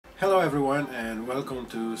Hello everyone and welcome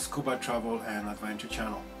to Scuba Travel and Adventure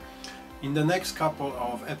channel. In the next couple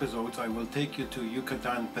of episodes I will take you to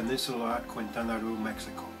Yucatan Peninsula Quintana Roo,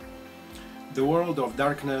 Mexico. The world of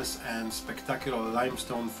darkness and spectacular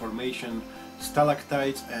limestone formation,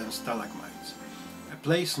 stalactites and stalagmites. A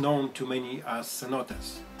place known to many as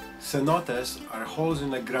cenotes. Cenotes are holes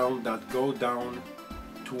in the ground that go down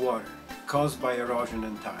to water, caused by erosion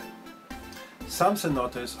and time. Some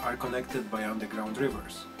cenotes are connected by underground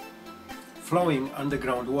rivers. Flowing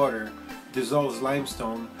underground water dissolves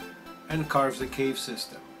limestone and carves a cave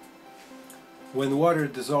system. When water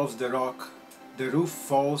dissolves the rock, the roof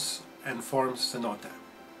falls and forms cenote.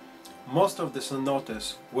 Most of the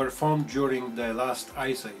cenotes were formed during the last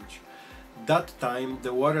ice age. That time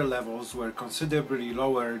the water levels were considerably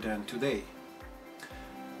lower than today.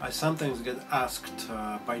 I sometimes get asked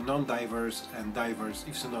by non-divers and divers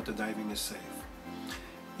if cenote diving is safe.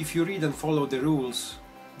 If you read and follow the rules,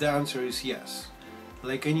 the answer is yes.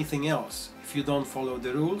 Like anything else, if you don't follow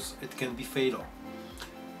the rules, it can be fatal.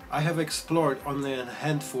 I have explored only a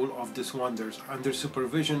handful of these wonders under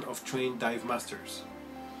supervision of trained dive masters.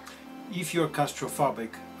 If you're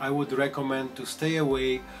claustrophobic, I would recommend to stay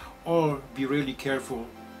away or be really careful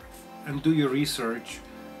and do your research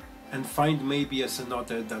and find maybe a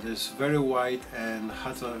cenote that is very wide and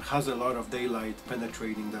has a lot of daylight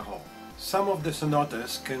penetrating the hole. Some of the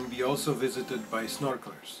cenotes can be also visited by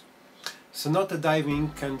snorkelers. Cenote diving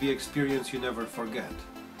can be an experience you never forget.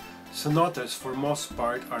 Cenotes for most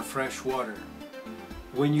part are fresh water.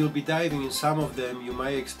 When you'll be diving in some of them you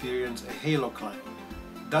might experience a halocline.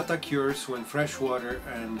 That occurs when fresh water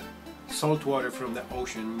and salt water from the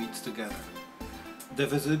ocean meets together. The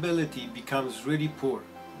visibility becomes really poor.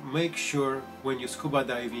 Make sure when you scuba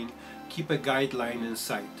diving keep a guideline in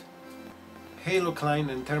sight.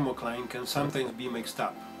 Halocline and thermocline can sometimes be mixed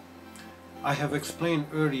up. I have explained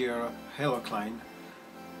earlier halocline,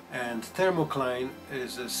 and thermocline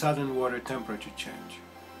is a sudden water temperature change.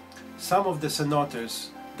 Some of the cenotes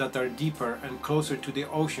that are deeper and closer to the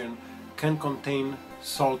ocean can contain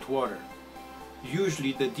salt water.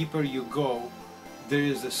 Usually the deeper you go, there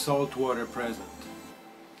is the salt water present.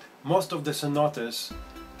 Most of the cenotes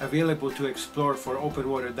available to explore for open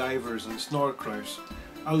water divers and snorkelers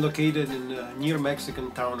are located in the near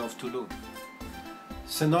Mexican town of Tulum.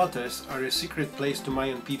 Cenotes are a secret place to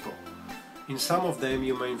Mayan people. In some of them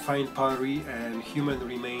you may find pottery and human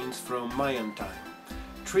remains from Mayan time.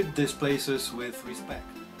 Treat these places with respect.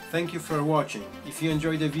 Thank you for watching. If you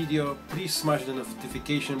enjoyed the video, please smash the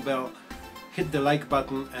notification bell, hit the like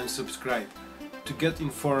button and subscribe to get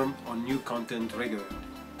informed on new content regularly.